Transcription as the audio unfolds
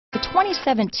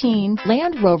2017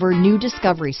 Land Rover New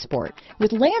Discovery Sport.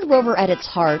 With Land Rover at its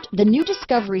heart, the New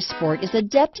Discovery Sport is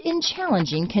adept in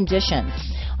challenging conditions.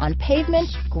 On pavement,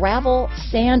 gravel,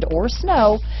 sand, or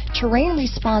snow, terrain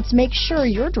response makes sure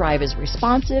your drive is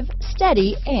responsive,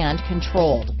 steady, and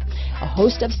controlled. A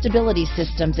host of stability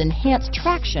systems enhance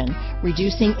traction,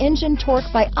 reducing engine torque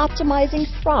by optimizing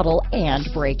throttle and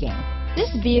braking.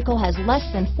 This vehicle has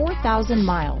less than 4,000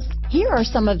 miles. Here are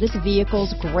some of this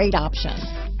vehicle's great options: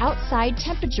 outside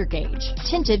temperature gauge,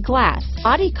 tinted glass,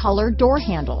 body color door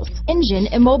handles, engine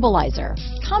immobilizer.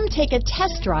 Come take a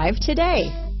test drive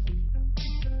today.